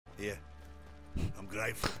Here. I'm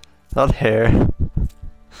grateful. Not hair.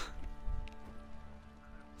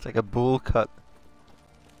 It's like a bowl cut.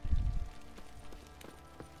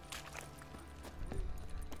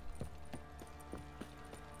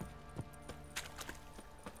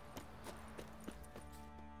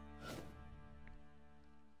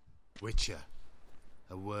 Witcher,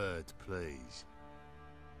 a word, please.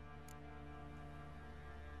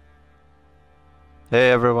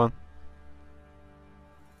 Hey everyone.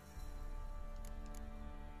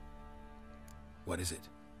 What is it?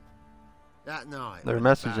 That night, They're when the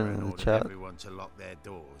messaging Baron in the ordered chat. everyone to lock their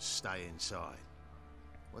doors, stay inside.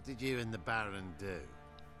 What did you and the Baron do?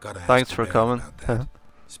 Gotta ask Thanks the for Baron coming. about that.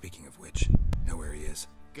 Speaking of which, know where he is?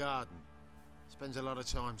 Garden. Spends a lot of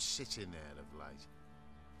time sitting there of late.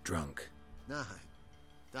 Drunk. No,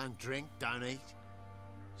 don't drink, don't eat.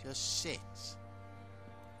 Just sits.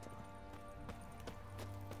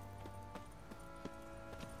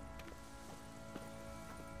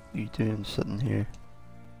 You doing sitting here?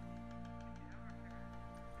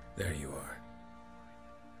 There you are.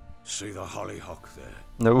 See the hollyhock there?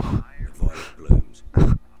 No. The violet blooms.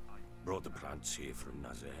 Brought the plants here from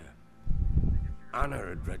Nazaire. Anna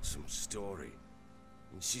had read some story.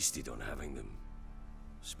 Insisted on having them.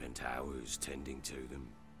 Spent hours tending to them,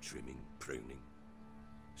 trimming, pruning.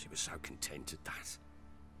 She was so content at that.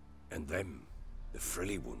 And them, the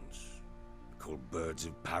frilly ones, called birds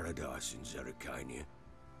of paradise in Zerrikania.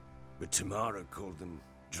 But Tamara called them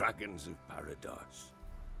dragons of paradise.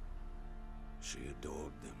 She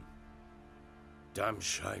adored them. Damn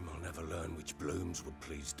shame I'll never learn which blooms would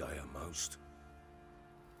please Daya most.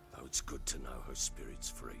 Though it's good to know her spirit's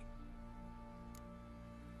free.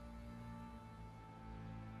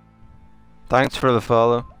 Thanks for the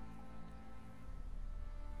follow.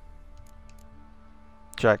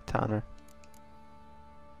 Jack Tanner.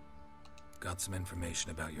 Got some information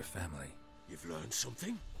about your family. You've learned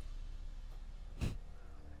something?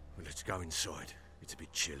 Well, let's go inside. It's a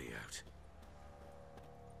bit chilly out.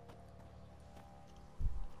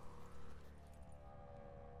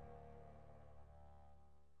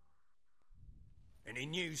 Any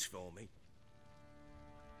news for me?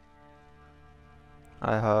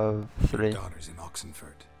 I have 3. Your daughter's in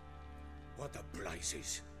Oxenford. What the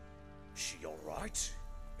blazes? She alright?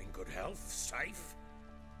 In good health? Safe?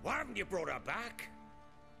 Why haven't you brought her back?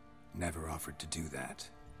 Never offered to do that.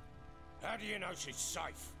 How do you know she's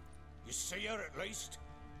safe? You see her at least?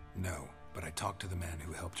 No, but I talked to the man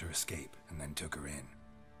who helped her escape and then took her in.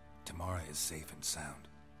 Tamara is safe and sound.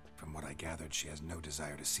 From what I gathered, she has no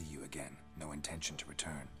desire to see you again, no intention to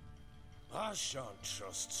return. I shan't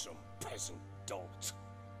trust some peasant dolt.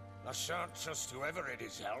 I shan't trust whoever it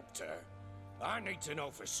is helped her. I need to know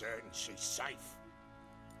for certain she's safe.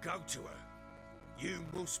 Go to her. You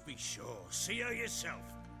must be sure. See her yourself.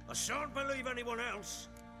 I shan't believe anyone else.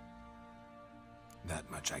 That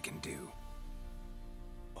much I can do.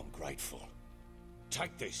 I'm grateful.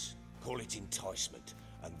 Take this. Call it enticement.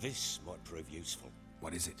 And this might prove useful.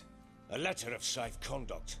 What is it? A letter of safe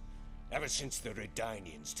conduct. Ever since the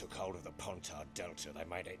Redanians took hold of the Pontar Delta, they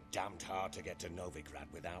made it damned hard to get to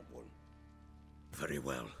Novigrad without one. Very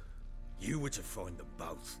well. You were to find them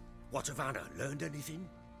both. What of Anna? Learned anything?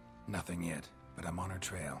 Nothing yet, but I'm on her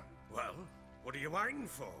trail. Well, what are you waiting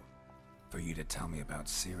for? For you to tell me about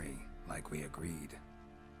Ciri, like we agreed.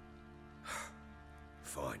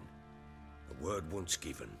 Fine. A word once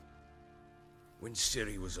given. When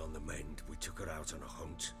Ciri was on the mend, we took her out on a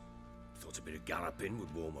hunt. Thought a bit of galloping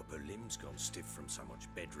would warm up her limbs, gone stiff from so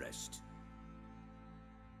much bed rest.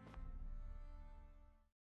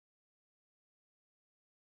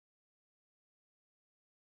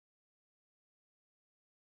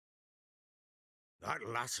 That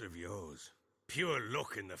lass of yours, pure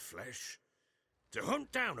luck in the flesh. To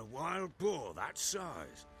hunt down a wild boar that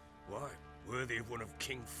size, why, worthy of one of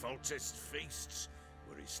King Foltest's feasts,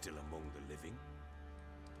 were he still among the living.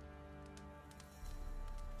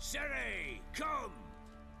 Ciri, come!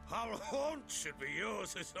 Our haunt should be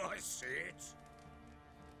yours as I see it.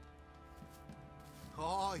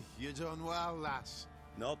 Oh, you done well, lass.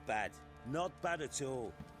 Not bad. Not bad at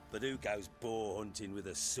all. But who goes boar hunting with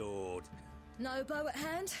a sword? No bow at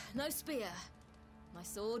hand, no spear. My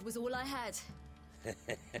sword was all I had.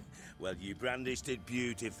 Well, you brandished it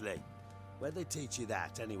beautifully. Where'd they teach you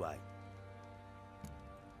that, anyway?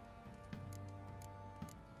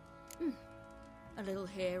 A little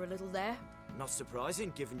here, a little there. Not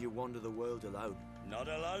surprising, given you wander the world alone. Not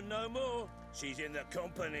alone no more. She's in the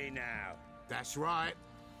company now. That's right.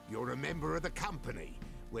 You're a member of the company.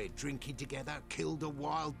 We're drinking together, killed a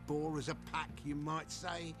wild boar as a pack, you might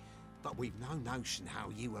say. But we've no notion how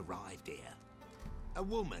you arrived here. A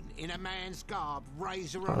woman in a man's garb,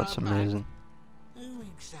 razor Oh, on that's her back. amazing. Who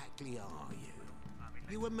exactly are you?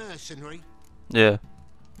 You a mercenary? Yeah.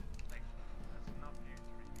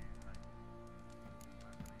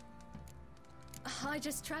 I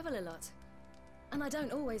just travel a lot. And I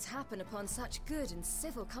don't always happen upon such good and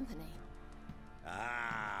civil company.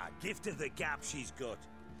 Ah, gift of the gab she's got.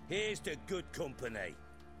 Here's to good company.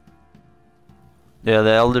 Yeah,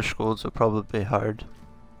 the Elder Scrolls will probably be hard.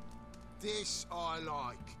 This I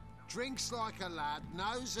like. Drinks like a lad,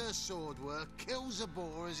 knows her sword work, kills a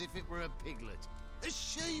boar as if it were a piglet. A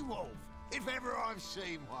she-wolf, if ever I've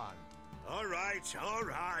seen one. All right, all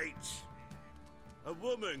right. A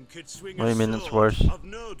woman could swing What do a you mean sword. it's worse? I've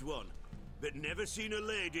knowed one, but never seen a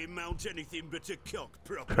lady mount anything but a cock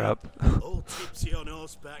proper. Crap. All tipsy on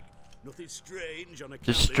horseback, nothing strange on a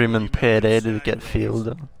Just streaming payday to get field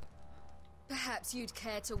though. Perhaps you'd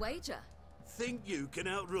care to wager? Think you can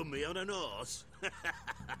outrun me on an horse?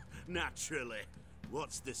 Naturally.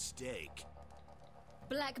 What's the stake?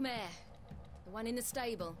 Black mare. The one in the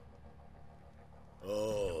stable.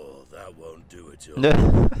 Oh, that won't do it all.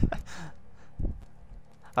 No.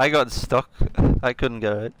 I got stuck. I couldn't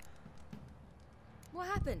get it. What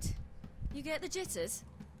happened? You get the jitters?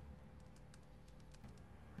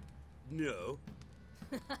 No,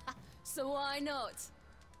 So why not?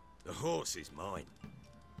 the horse is mine.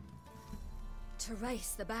 To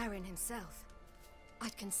race the Baron himself.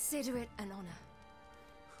 I'd consider it an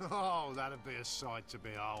honor. Oh, that'd be a sight to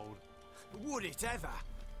behold. Would it ever?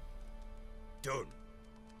 Done.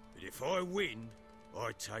 But if I win,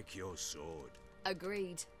 I take your sword.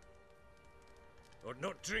 Agreed. I'd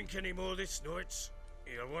not drink any more this night.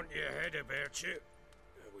 You'll want your head about you.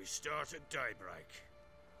 We start at daybreak.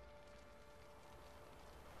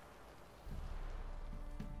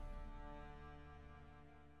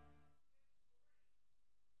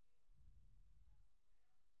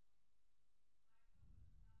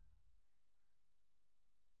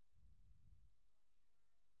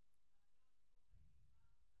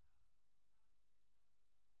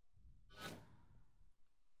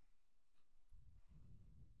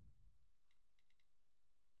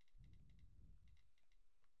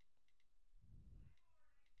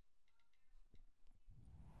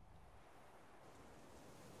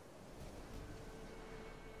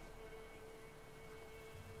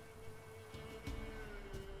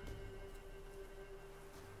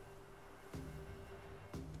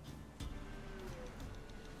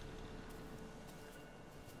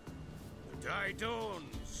 The day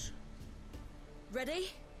dawns. Ready?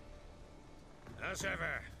 As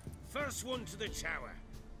ever, first one to the tower.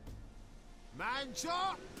 Man's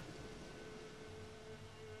up!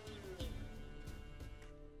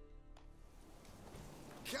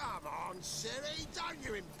 Come on, silly, don't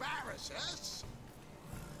you embarrass us!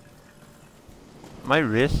 Am I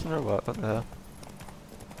racing or what? What the hell?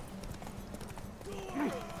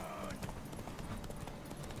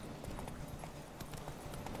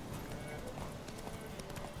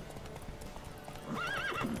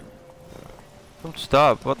 Don't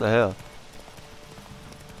stop, what the hell?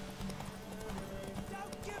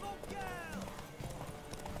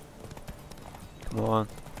 Come on.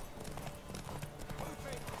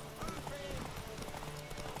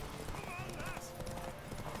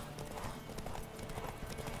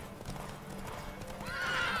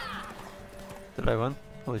 Did I win?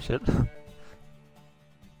 Holy shit.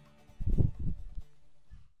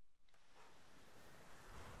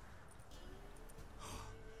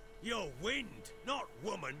 You're wind, not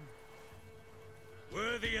woman.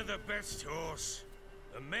 Worthy of the best horse.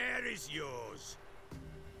 The mare is yours.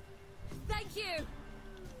 Thank you!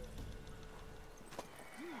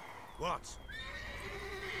 What?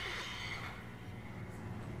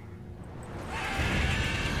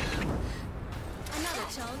 Another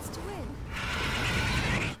chance to win.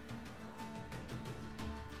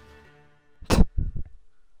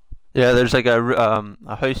 Yeah, there's like a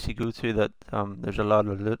house you go to that there's a lot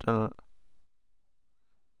of loot in it.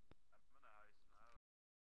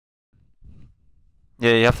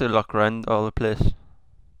 Yeah, you have to look around all the place.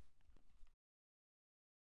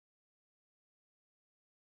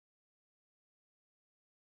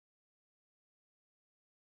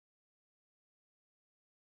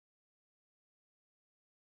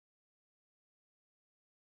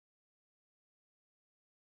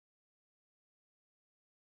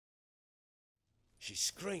 She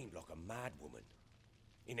screamed like a mad woman.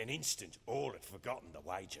 In an instant, all had forgotten the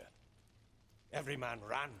wager. Every man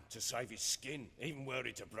ran to save his skin, even were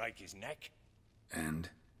it to break his neck. And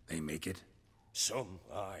they make it? Some,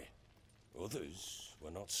 aye. Others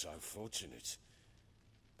were not so fortunate.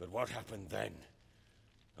 But what happened then?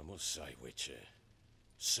 I must say, Witcher,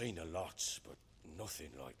 Seen a lot, but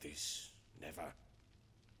nothing like this. Never.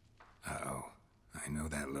 Uh-oh. I know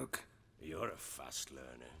that look. You're a fast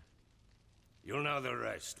learner. You'll know the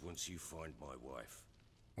rest once you find my wife.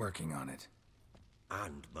 Working on it.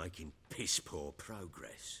 And making piss-poor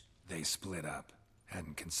progress. They split up.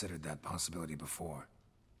 Hadn't considered that possibility before.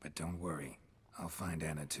 But don't worry. I'll find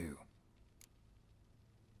Anna too.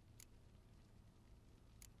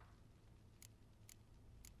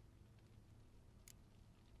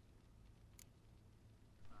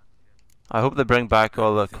 I hope they bring back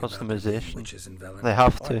all the Think about the customization. witches in Velen. They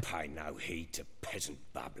have I to. pay no heed to peasant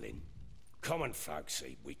babbling. Common folk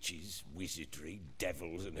see witches, wizardry,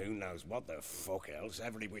 devils, and who knows what the fuck else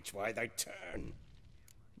every which way they turn.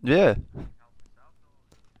 Yeah.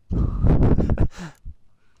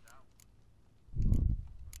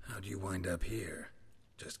 How'd you wind up here?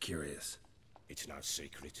 Just curious. It's no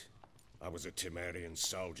secret. I was a Temerian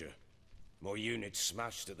soldier. My unit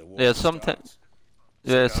smashed at the war. Yeah, sometimes.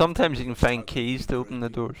 Yeah, sometimes you can find keys to open the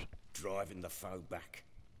doors. Driving the foe back.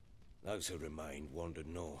 Those who remained wandered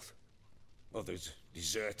north. Others,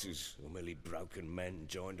 deserters or merely broken men,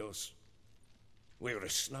 joined us. We were a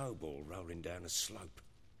snowball rolling down a slope.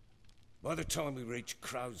 By the time we reached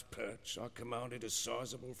Crow's Perch, I commanded a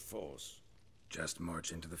sizable force. Just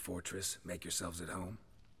march into the fortress, make yourselves at home?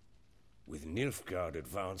 With Nilfgaard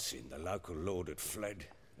advancing, the local lord had fled,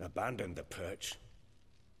 abandoned the perch.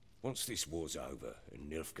 Once this war's over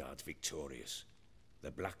and Nilfgaard's victorious,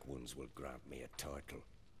 the Black Ones will grant me a title.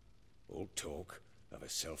 All talk of a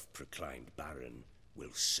self-proclaimed baron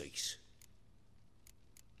will cease.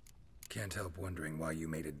 Can't help wondering why you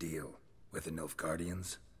made a deal with the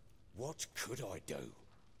Nilfgaardians. What could I do?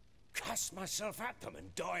 Cast myself at them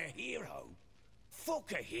and die a hero?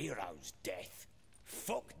 Fuck a hero's death.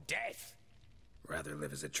 Fuck death. Rather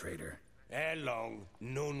live as a traitor. Ere long,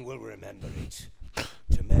 none will remember it.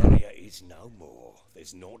 Temeria is no more.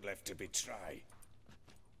 There's naught left to betray.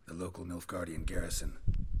 The local Nilfgaardian garrison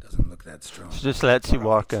doesn't look that strong. She just lets you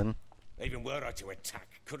walk in. Even were I to attack,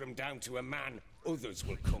 cut them down to a man, others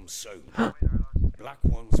will come soon. Black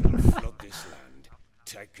Ones will flood this land,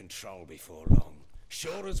 take control before long.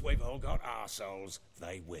 Sure as we've all got arseholes,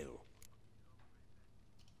 they will.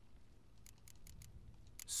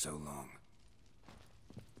 So long.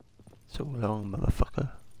 So long, motherfucker.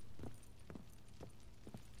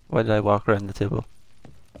 Why did I walk around the table?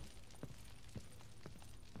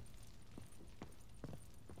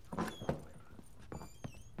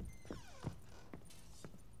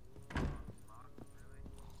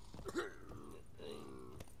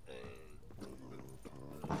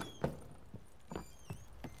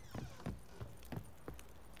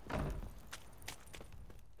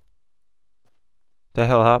 The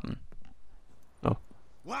hell happened? Oh.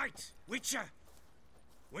 Wait, Witcher!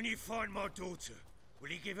 When you find my daughter, will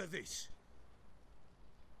you give her this?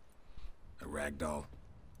 A ragdoll.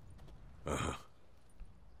 Uh-huh.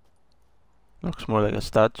 Looks more like a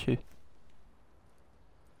statue.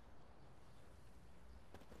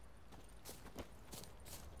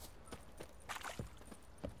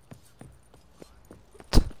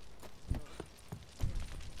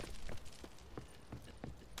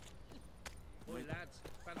 Boy, lads,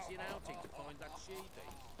 fancy an outing to find that sheepy?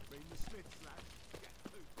 Bring the Smiths, lad.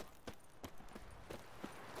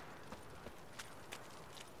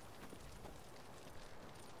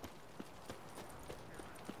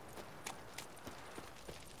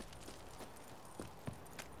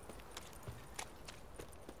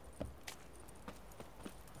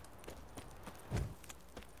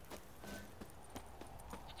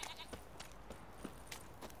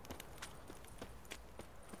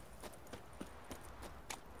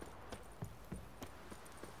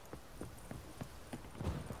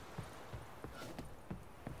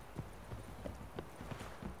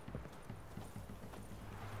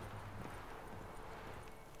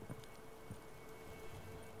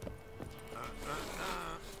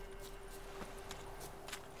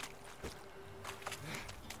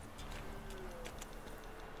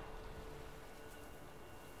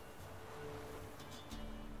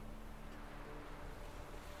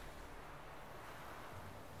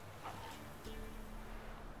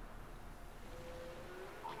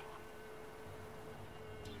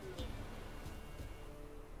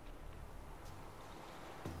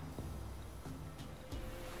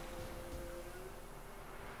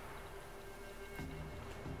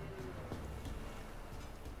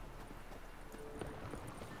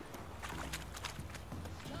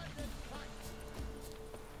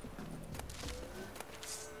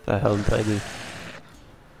 The hell did I do?